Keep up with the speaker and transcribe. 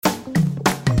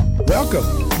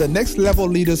Welcome to the Next Level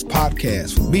Leaders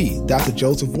Podcast with me, Dr.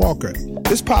 Joseph Walker.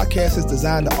 This podcast is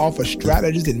designed to offer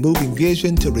strategies in moving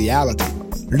vision to reality.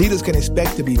 Leaders can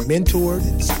expect to be mentored,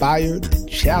 inspired, and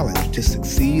challenged to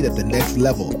succeed at the next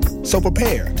level. So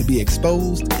prepare to be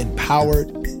exposed,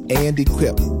 empowered, and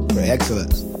equipped for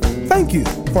excellence. Thank you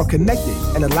for connecting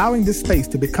and allowing this space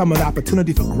to become an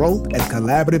opportunity for growth and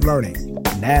collaborative learning.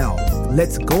 Now,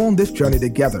 let's go on this journey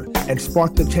together and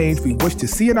spark the change we wish to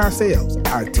see in ourselves,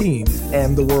 our teams,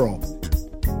 and the world.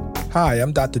 Hi,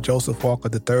 I'm Dr. Joseph Walker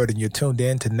III, and you're tuned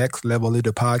in to Next Level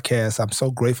Leader Podcast. I'm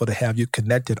so grateful to have you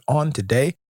connected on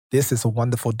today. This is a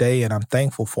wonderful day, and I'm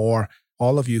thankful for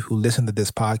all of you who listen to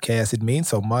this podcast. It means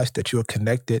so much that you're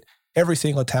connected every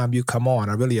single time you come on.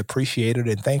 I really appreciate it,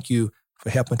 and thank you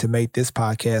for helping to make this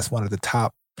podcast one of the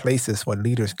top places where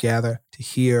leaders gather to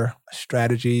hear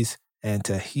strategies and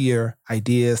to hear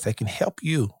ideas that can help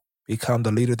you become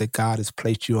the leader that God has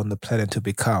placed you on the planet to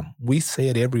become. We say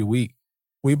it every week.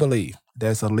 We believe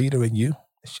there's a leader in you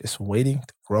that's just waiting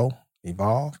to grow,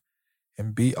 evolve,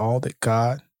 and be all that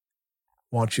God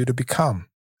wants you to become.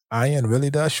 Iron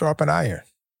really does sharpen iron.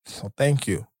 So thank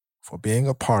you for being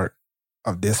a part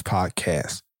of this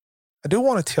podcast. I do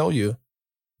want to tell you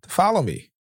to follow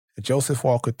me at Joseph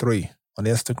Walker 3 on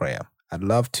Instagram. I'd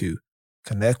love to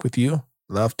connect with you,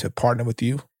 love to partner with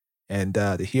you, and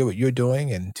to hear what you're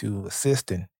doing and to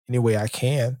assist in any way I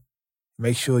can.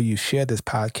 Make sure you share this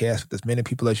podcast with as many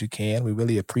people as you can. We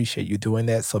really appreciate you doing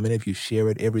that. So many of you share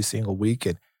it every single week,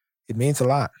 and it means a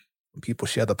lot when people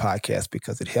share the podcast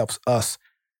because it helps us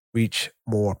reach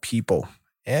more people.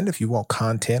 And if you want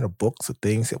content or books or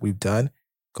things that we've done,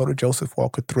 go to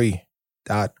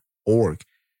josephwalker3.org,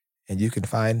 and you can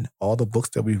find all the books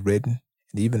that we've written.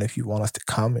 And even if you want us to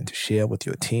come and to share with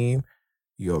your team,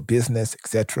 your business,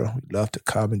 etc., we'd love to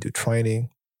come and do training,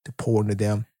 to pour into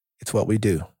them. It's what we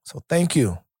do. So thank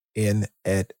you in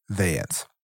advance.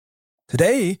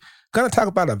 Today, I'm going to talk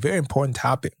about a very important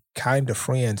topic, kind of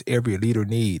friends every leader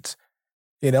needs.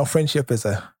 You know, friendship is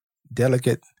a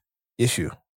delicate issue,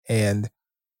 and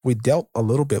we dealt a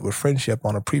little bit with friendship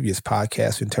on a previous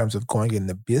podcast in terms of going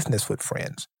into business with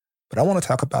friends. But I want to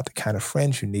talk about the kind of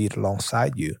friends you need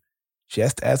alongside you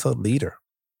just as a leader.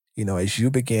 You know, as you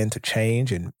begin to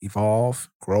change and evolve,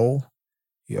 grow,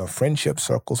 your friendship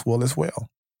circles will as well.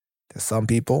 There's some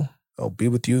people that'll be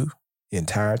with you the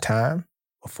entire time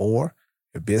before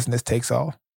your business takes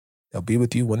off. They'll be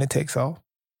with you when it takes off.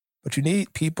 But you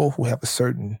need people who have a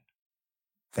certain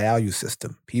value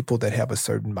system, people that have a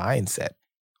certain mindset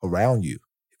around you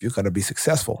if you're going to be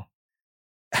successful.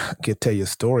 I can tell you a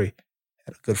story. I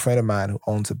had a good friend of mine who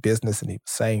owns a business, and he was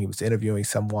saying he was interviewing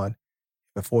someone.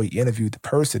 Before he interviewed the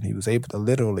person, he was able to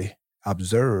literally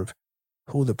observe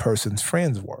who the person's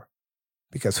friends were,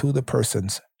 because who the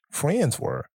person's friends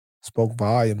were spoke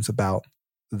volumes about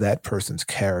that person's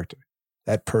character,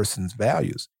 that person's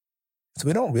values. So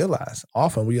we don't realize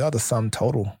often we are the sum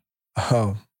total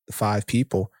of the 5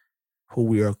 people who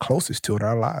we are closest to in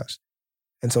our lives.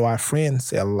 And so our friends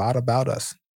say a lot about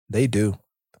us. They do.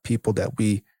 The people that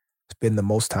we spend the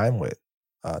most time with,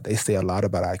 they say a lot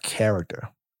about our character.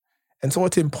 And so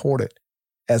it's important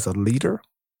as a leader,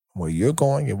 where you're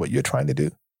going and what you're trying to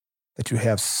do, that you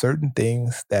have certain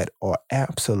things that are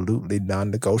absolutely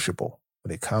non-negotiable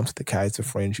when it comes to the kinds of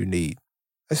friends you need.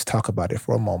 Let's talk about it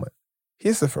for a moment.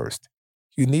 Here's the first.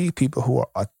 You need people who are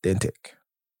authentic.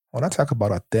 When I talk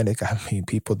about authentic, I mean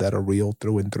people that are real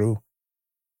through and through.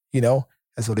 You know,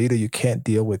 as a leader, you can't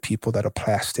deal with people that are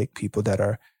plastic, people that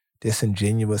are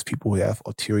disingenuous, people who have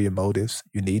ulterior motives.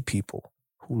 You need people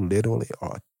who literally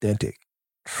are authentic,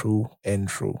 true and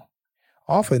true.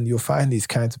 Often you'll find these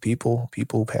kinds of people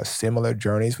who have similar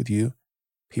journeys with you,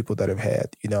 people that have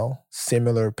had,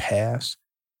 similar paths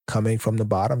coming from the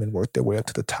bottom and worked their way up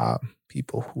to the top,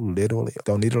 people who literally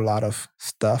don't need a lot of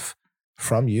stuff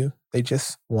from you. They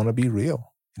just want to be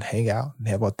real and hang out and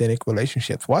have authentic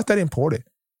relationships. Why is that important?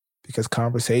 Because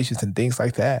conversations and things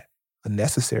like that are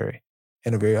necessary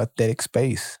in a very authentic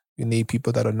space. You need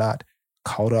people that are not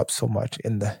caught up so much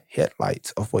in the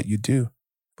headlights of what you do,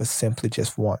 but simply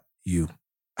just want you.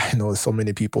 I know so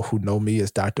many people who know me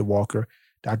as Dr. Walker,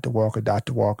 Dr. Walker,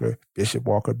 Dr. Walker, Bishop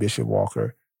Walker, Bishop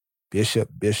Walker, Bishop,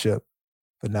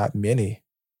 but not many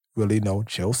really know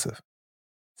Joseph.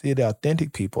 See, the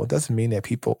authentic people, it doesn't mean that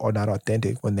people are not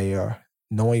authentic when they are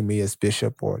knowing me as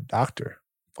Bishop or Doctor.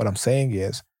 What I'm saying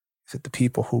is that the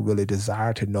people who really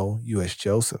desire to know you as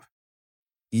Joseph,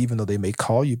 even though they may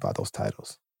call you by those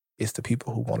titles, it's the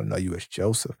people who want to know you as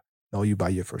Joseph, know you by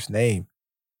your first name.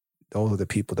 Those are the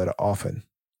people that are often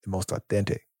the most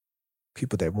authentic.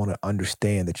 People that want to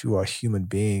understand that you are a human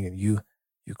being and you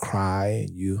cry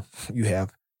and you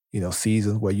have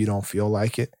seasons where you don't feel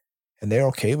like it. And they're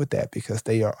okay with that because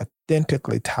they are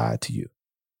authentically tied to you.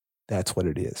 That's what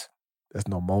it is. There's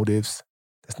no motives.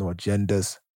 There's no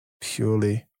agendas.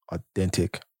 Purely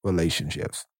authentic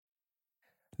relationships.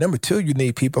 Number 2, you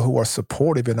need people who are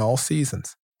supportive in all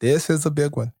seasons. This is a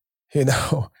big one.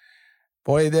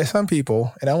 Boy, there's some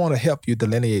people, and I want to help you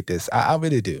delineate this. I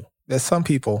really do. There's some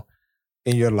people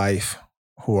in your life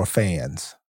who are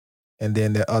fans, and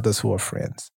then there are others who are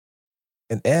friends.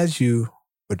 And as you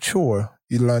mature,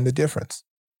 you learn the difference.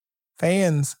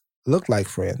 Fans look like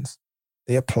friends.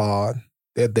 They applaud.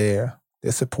 They're there.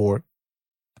 They support.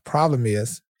 The problem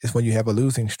is when you have a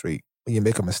losing streak, when you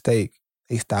make a mistake,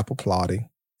 they stop applauding.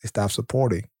 They stop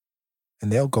supporting.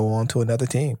 And they'll go on to another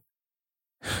team.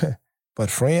 But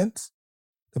friends,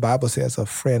 the Bible says a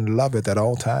friend loveth at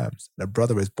all times, and a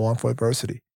brother is born for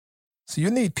adversity. So you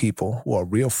need people who are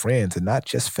real friends and not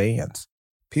just fans.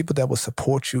 People that will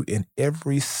support you in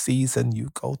every season you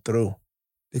go through.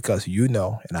 Because you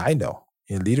know, and I know,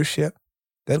 in leadership,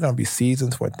 there are going to be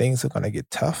seasons where things are going to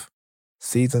get tough,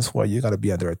 seasons where you're going to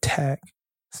be under attack,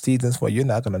 seasons where you're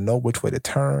not going to know which way to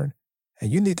turn.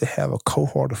 And you need to have a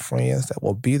cohort of friends that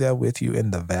will be there with you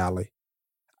in the valley.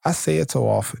 I say it so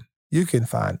often. You can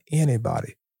find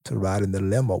anybody to ride in the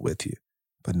limo with you,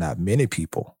 but not many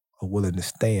people are willing to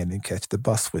stand and catch the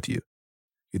bus with you.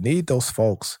 You need those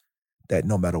folks that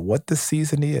no matter what the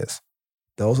season is,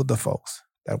 those are the folks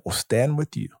that will stand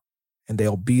with you and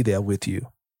they'll be there with you.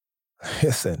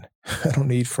 Listen, I don't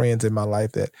need friends in my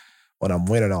life that when I'm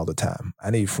winning all the time. I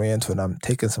need friends when I'm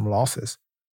taking some losses.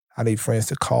 I need friends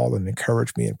to call and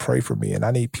encourage me and pray for me. And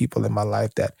I need people in my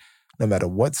life that no matter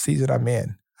what season I'm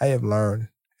in, I have learned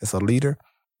as a leader,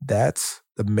 that's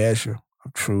the measure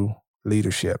of true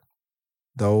leadership.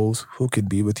 Those who can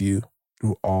be with you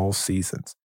through all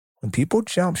seasons. When people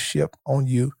jump ship on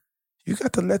you, you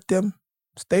got to let them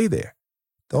stay there.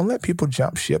 Don't let people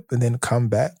jump ship and then come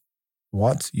back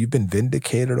once you've been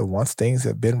vindicated or once things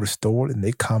have been restored and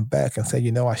they come back and say,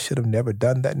 I should have never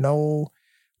done that. No,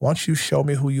 once you show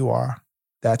me who you are,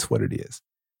 that's what it is.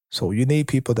 So you need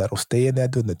people that will stay in there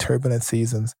during the turbulent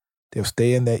seasons. They'll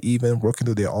stay in there even working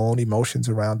through their own emotions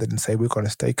around it and say, we're going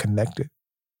to stay connected.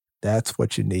 That's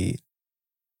what you need.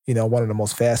 One of the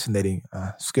most fascinating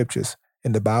scriptures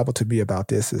in the Bible to me about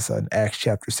this is in Acts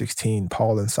chapter 16.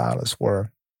 Paul and Silas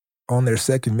were on their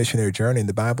second missionary journey, and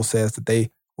the Bible says that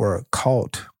they were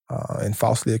caught and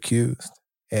falsely accused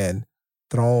and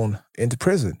thrown into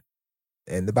prison.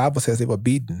 And the Bible says they were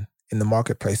beaten in the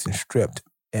marketplace and stripped.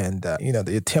 And,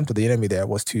 the attempt of the enemy there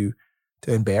was to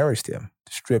embarrass them,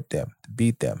 to strip them, to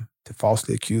beat them, to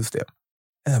falsely accuse them.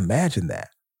 And imagine that.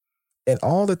 And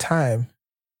all the time,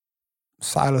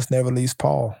 Silas never leaves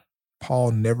Paul.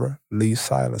 Paul never leaves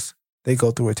Silas. They go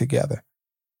through it together.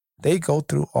 They go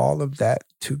through all of that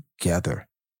together.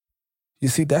 You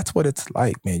see, that's what it's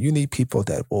like, man. You need people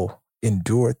that will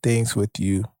endure things with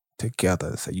you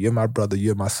together. Say, you're my brother,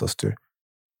 you're my sister.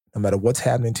 No matter what's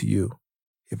happening to you,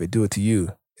 if they do it to you,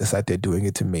 it's like they're doing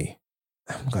it to me.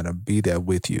 I'm going to be there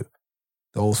with you.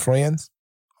 Those friends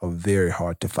are very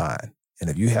hard to find. And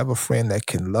if you have a friend that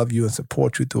can love you and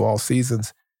support you through all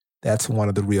seasons, that's one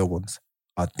of the real ones.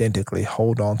 Authentically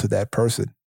hold on to that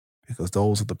person because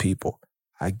those are the people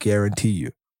I guarantee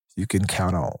you can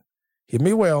count on. Hear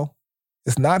me well.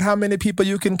 It's not how many people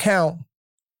you can count.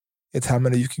 It's how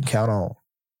many you can count on.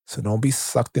 So don't be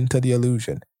sucked into the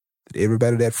illusion that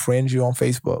everybody that friends you on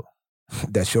Facebook,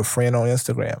 that's your friend on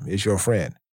Instagram, is your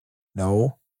friend.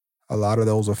 No, a lot of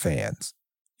those are fans.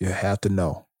 You have to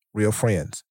know real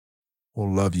friends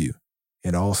will love you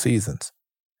in all seasons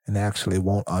and actually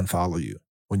won't unfollow you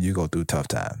when you go through tough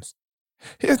times.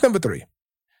 Here's number 3.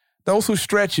 Those who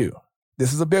stretch you.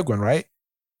 This is a big one, right?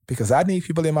 Because I need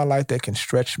people in my life that can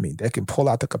stretch me, that can pull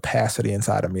out the capacity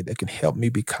inside of me, that can help me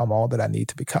become all that I need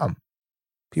to become.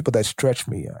 People that stretch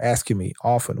me are asking me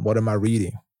often, what am I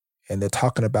reading? And they're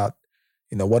talking about,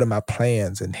 what are my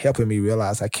plans and helping me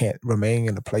realize I can't remain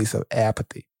in a place of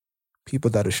apathy. People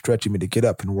that are stretching me to get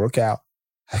up and work out.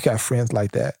 I got friends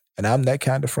like that. And I'm that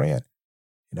kind of friend.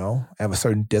 I have a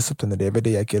certain discipline that every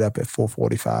day I get up at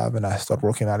 4:45 and I start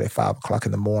working out at 5 o'clock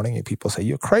in the morning. And people say,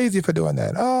 you're crazy for doing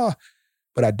that.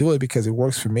 But I do it because it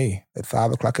works for me at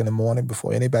 5 o'clock in the morning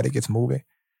before anybody gets moving.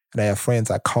 And I have friends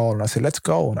I call and I say, let's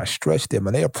go. And I stretch them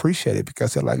and they appreciate it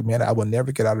because they're like, man, I would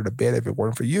never get out of the bed if it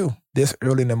weren't for you this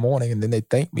early in the morning. And then they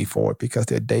thank me for it because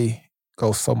their day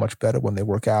goes so much better when they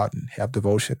work out and have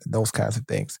devotion and those kinds of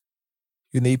things.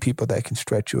 You need people that can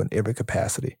stretch you in every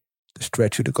capacity, to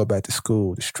stretch you to go back to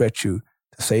school, to stretch you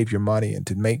to save your money and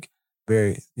to make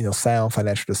very, sound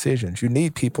financial decisions. You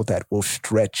need people that will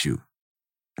stretch you.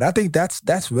 And I think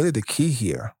that's really the key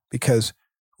here, because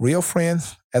real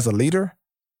friends as a leader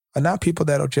are not people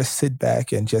that'll just sit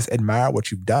back and just admire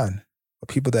what you've done, but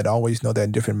people that always know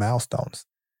that different milestones.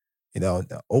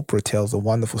 Oprah tells a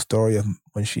wonderful story of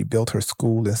when she built her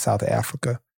school in South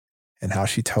Africa and how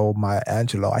she told Maya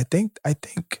Angelou, I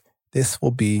think this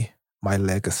will be my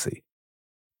legacy.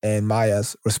 And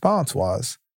Maya's response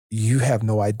was, you have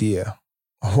no idea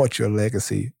what your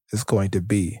legacy is going to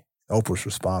be. Oprah's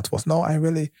response was, no, I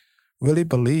really, really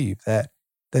believe that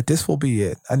this will be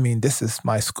it. I mean, this is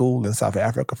my school in South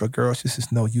Africa for girls. She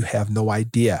says, no, you have no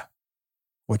idea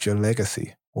what your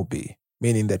legacy will be,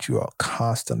 meaning that you are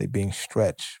constantly being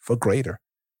stretched for greater.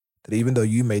 That even though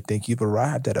you may think you've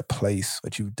arrived at a place,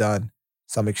 that you've done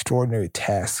some extraordinary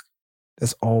task,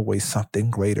 there's always something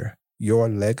greater. Your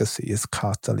legacy is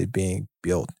constantly being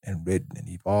built and written and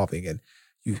evolving, and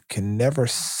you can never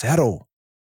settle,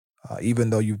 even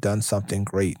though you've done something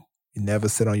great. You never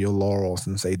sit on your laurels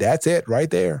and say, that's it right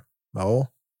there. No,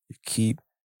 you keep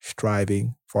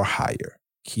striving for higher.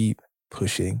 Keep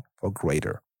pushing for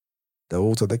greater.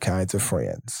 Those are the kinds of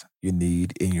friends you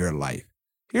need in your life.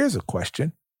 Here's a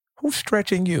question. Who's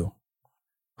stretching you?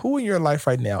 Who in your life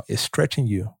right now is stretching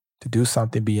you to do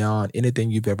something beyond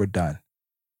anything you've ever done?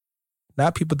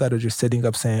 Not people that are just sitting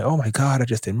up saying, oh my God, I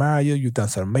just admire you. You've done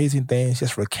some amazing things,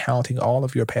 just recounting all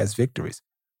of your past victories.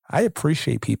 I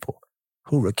appreciate people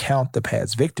who recount the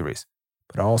past victories,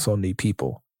 but I also need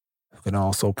people who can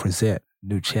also present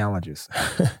new challenges,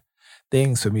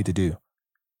 things for me to do.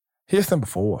 Here's number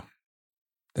 4.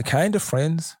 The kind of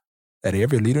friends that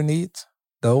every leader needs,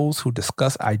 those who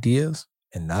discuss ideas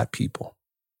and not people.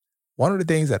 One of the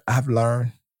things that I've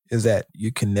learned is that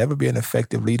you can never be an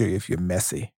effective leader if you're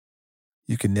messy.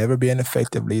 You can never be an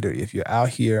effective leader if you're out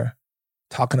here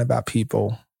talking about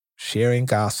people, sharing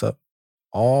gossip,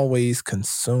 always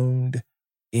consumed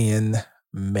in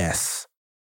mess.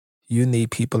 You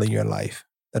need people in your life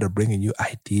that are bringing you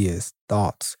ideas,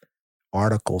 thoughts,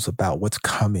 articles about what's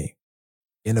coming,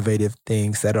 innovative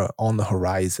things that are on the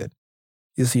horizon.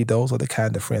 You see, those are the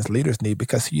kind of friends leaders need,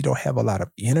 because you don't have a lot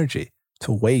of energy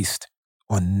to waste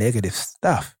on negative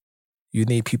stuff. You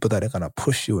need people that are going to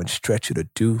push you and stretch you to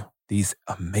do these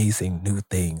amazing new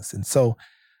things. And so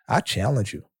I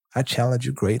challenge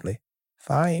you greatly.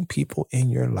 Find people in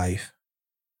your life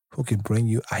who can bring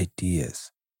you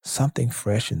ideas, something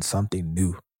fresh and something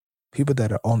new. People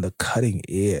that are on the cutting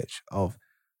edge of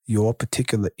your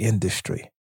particular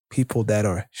industry. People that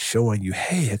are showing you,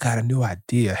 hey, I got a new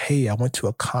idea. Hey, I went to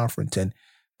a conference and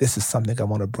this is something I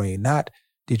want to bring. Not,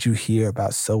 did you hear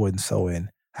about so-and-so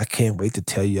and I can't wait to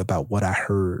tell you about what I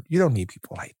heard. You don't need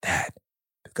people like that,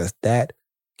 because that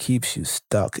keeps you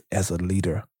stuck as a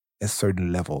leader at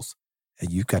certain levels,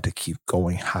 and you've got to keep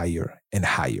going higher and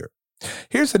higher.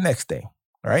 Here's the next thing,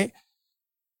 all right?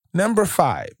 Number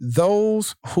 5,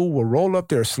 those who will roll up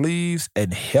their sleeves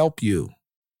and help you.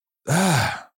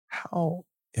 How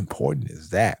important is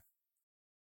that?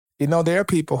 There are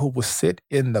people who will sit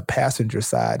in the passenger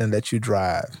side and let you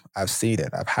drive. I've seen it.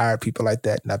 I've hired people like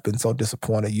that, and I've been so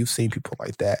disappointed. You've seen people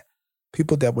like that.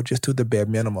 People that will just do the bare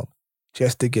minimum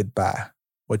just to get by.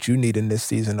 What you need in this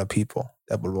season are people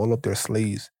that will roll up their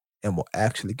sleeves and will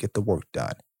actually get the work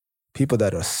done. People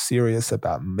that are serious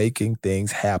about making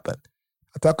things happen.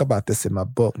 I talk about this in my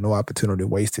book, No Opportunity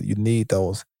Wasted. You need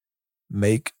those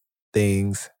make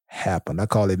things happen. I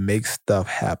call it make stuff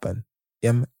happen.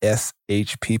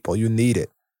 MSH people. You need it,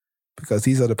 because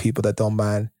these are the people that don't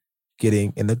mind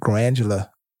getting in the granular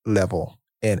level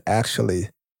and actually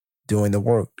doing the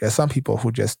work. There's some people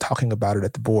who just talking about it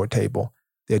at the board table.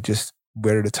 They're just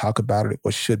ready to talk about it,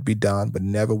 what should be done, but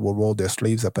never will roll their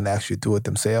sleeves up and actually do it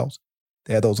themselves.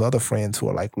 There are those other friends who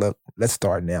are like, look, let's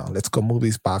start now. Let's go move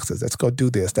these boxes. Let's go do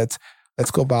this. Let's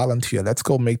go volunteer. Let's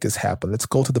go make this happen. Let's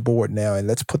go to the board now and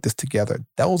let's put this together.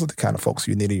 Those are the kind of folks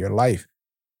you need in your life.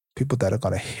 People that are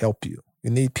going to help you. You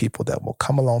need people that will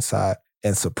come alongside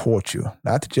and support you.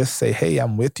 Not to just say, hey,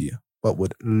 I'm with you, but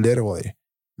would literally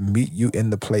meet you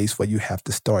in the place where you have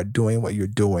to start doing what you're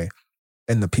doing,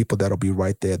 and the people that'll be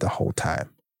right there the whole time.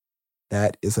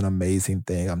 That is an amazing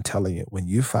thing. I'm telling you, when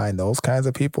you find those kinds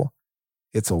of people,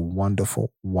 it's a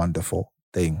wonderful, wonderful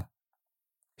thing.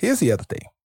 Here's the other thing.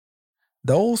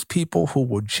 Those people who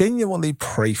will genuinely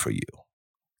pray for you.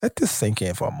 Let this sink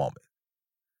in for a moment.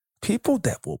 People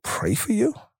that will pray for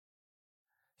you?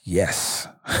 Yes.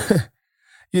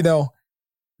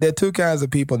 There are two kinds of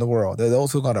people in the world. There are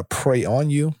those who are going to pray on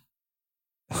you,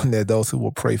 and there are those who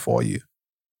will pray for you.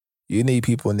 You need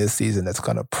people in this season that's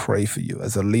going to pray for you.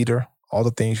 As a leader, all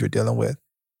the things you're dealing with,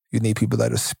 you need people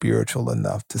that are spiritual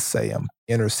enough to say, I'm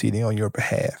interceding on your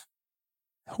behalf.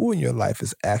 Who in your life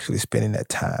is actually spending that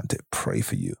time to pray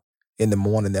for you? In the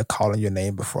morning, they're calling your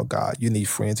name before God. You need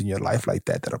friends in your life like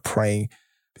that are praying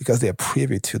because they're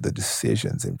privy to the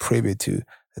decisions and privy to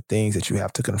the things that you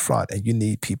have to confront. And you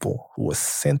need people who are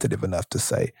sensitive enough to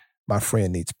say, my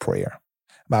friend needs prayer.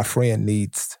 My friend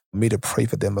needs me to pray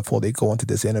for them before they go into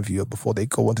this interview, before they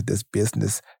go into this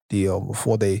business deal,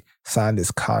 before they sign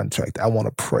this contract. I want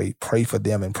to pray for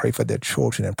them and pray for their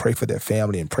children and pray for their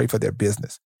family and pray for their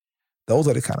business. Those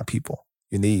are the kind of people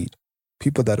you need.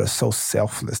 People that are so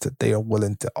selfless that they are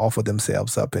willing to offer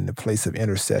themselves up in the place of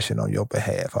intercession on your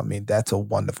behalf. I mean, that's a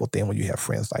wonderful thing when you have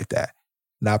friends like that.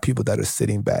 Not people that are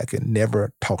sitting back and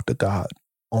never talk to God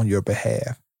on your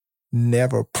behalf,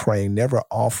 never praying, never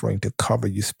offering to cover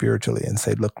you spiritually and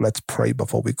say, look, let's pray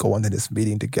before we go into this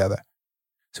meeting together.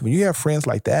 So when you have friends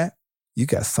like that, you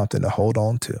got something to hold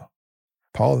on to.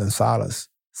 Paul and Silas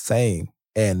sang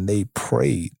and they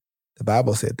prayed. The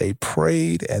Bible said they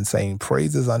prayed and sang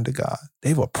praises unto God.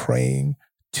 They were praying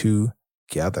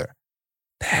together.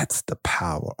 That's the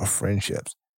power of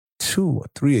friendships. 2 or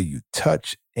 3 of you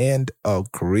touch and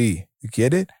agree. You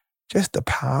get it? Just the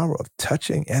power of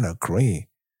touching and agreeing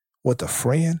with a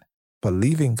friend,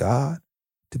 believing God,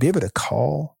 to be able to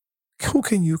call. Who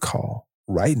can you call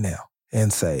right now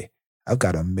and say, I've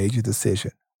got a major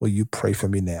decision. Will you pray for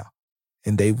me now?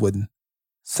 And they wouldn't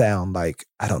sound like,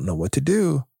 I don't know what to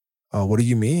do. Or what do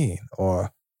you mean?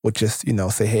 Or would just,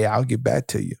 say, hey, I'll get back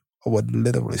to you. Or would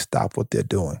literally stop what they're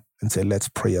doing and say, let's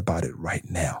pray about it right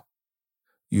now.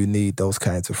 You need those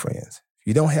kinds of friends. If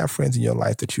you don't have friends in your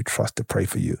life that you trust to pray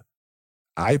for you,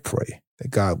 I pray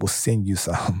that God will send you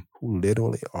some who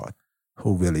literally are,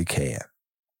 who really can.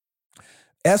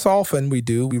 As often we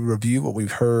do, we review what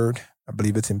we've heard. I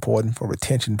believe it's important for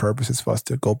retention purposes for us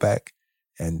to go back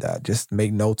and just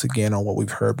make notes again on what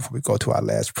we've heard before we go to our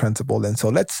last principle. And so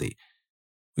let's see.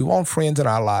 We want friends in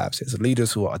our lives as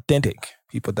leaders who are authentic,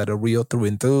 people that are real through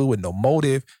and through with no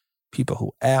motive, people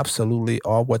who absolutely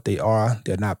are what they are.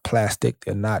 They're not plastic.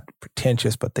 They're not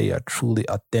pretentious, but they are truly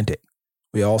authentic.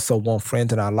 We also want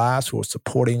friends in our lives who are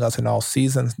supporting us in all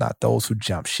seasons, not those who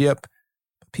jump ship,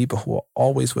 but people who are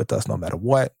always with us no matter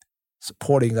what,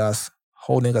 supporting us,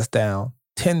 holding us down,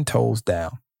 10 toes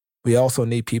down. We also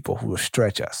need people who will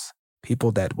stretch us,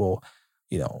 people that will,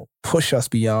 push us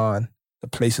beyond the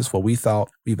places where we thought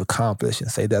we've accomplished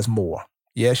and say there's more.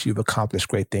 Yes, you've accomplished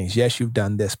great things. Yes, you've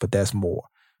done this, but there's more.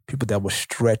 People that will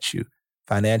stretch you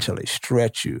financially,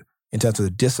 stretch you in terms of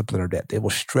the discipline of that. They will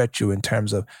stretch you in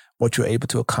terms of what you're able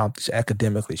to accomplish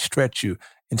academically, stretch you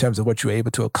in terms of what you're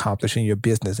able to accomplish in your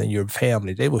business and your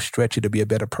family. They will stretch you to be a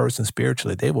better person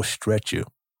spiritually. They will stretch you.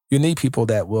 You need people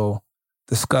that will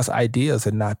discuss ideas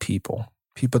and not people.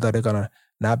 People that are going to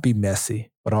not be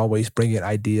messy, but always bring in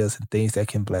ideas and things that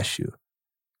can bless you.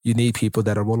 You need people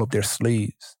that will roll up their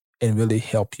sleeves and really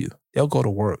help you. They'll go to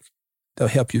work. They'll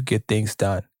help you get things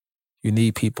done. You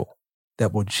need people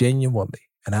that will genuinely,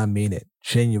 and I mean it,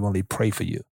 genuinely pray for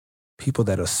you. People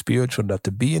that are spiritual enough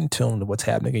to be in tune to what's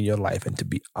happening in your life and to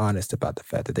be honest about the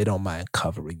fact that they don't mind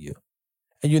covering you.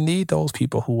 And you need those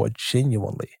people who are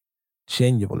genuinely,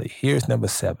 here's number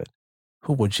 7,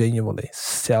 who will genuinely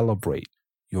celebrate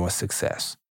your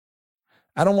success.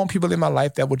 I don't want people in my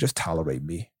life that will just tolerate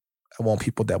me. I want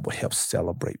people that will help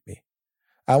celebrate me.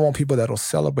 I want people that will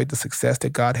celebrate the success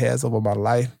that God has over my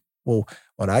life. Well,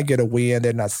 when I get a win,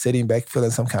 they're not sitting back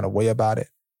feeling some kind of way about it,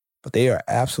 but they are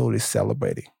absolutely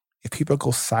celebrating. If people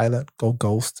go silent, go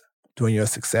ghost during your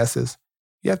successes,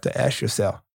 you have to ask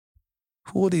yourself,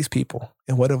 who are these people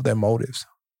and what are their motives?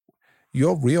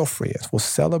 Your real friends will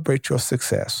celebrate your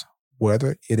success,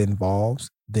 whether it involves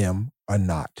them or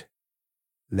not.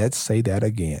 Let's say that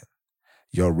again.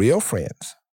 Your real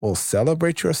friends will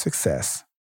celebrate your success,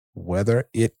 whether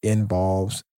it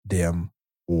involves them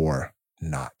or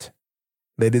not.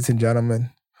 Ladies and gentlemen,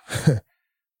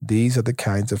 these are the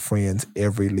kinds of friends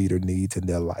every leader needs in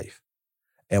their life.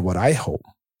 And what I hope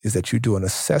is that you do an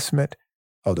assessment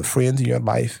of the friends in your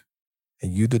life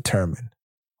and you determine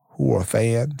who are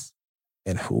fans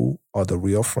and who are the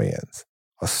real friends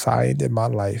assigned in my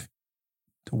life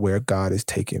to where God is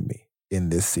taking me in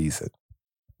this season.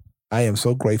 I am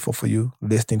so grateful for you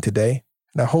listening today,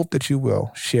 and I hope that you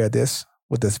will share this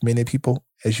with as many people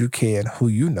as you can who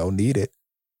you know need it,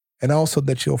 and also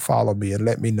that you'll follow me and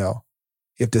let me know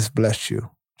if this blessed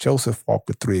you. Joseph Walk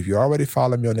with 3. If you already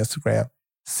follow me on Instagram,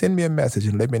 send me a message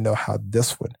and let me know how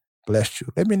this one blessed you.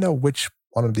 Let me know which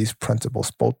one of these principles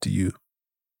spoke to you.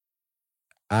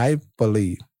 I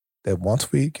believe that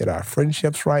once we get our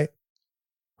friendships right,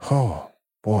 oh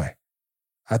boy,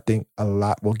 I think a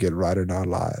lot will get right in our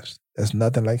lives. There's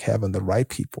nothing like having the right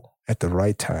people at the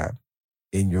right time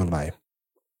in your life.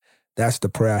 That's the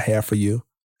prayer I have for you,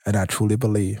 and I truly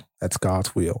believe that's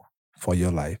God's will for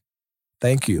your life.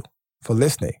 Thank you for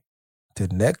listening to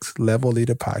Next Level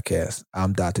Leader Podcast.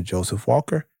 I'm Dr. Joseph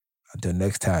Walker. Until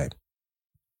next time,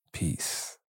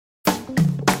 peace.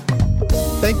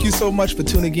 Thank you so much for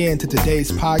tuning in to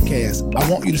today's podcast. I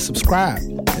want you to subscribe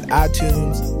at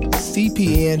iTunes,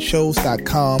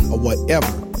 cpnshows.com, or whatever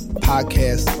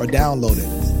podcasts are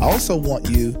downloaded. I also want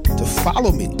you to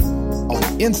follow me on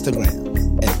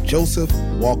Instagram at Joseph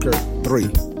Walker 3.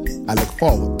 I look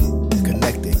forward to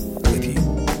connecting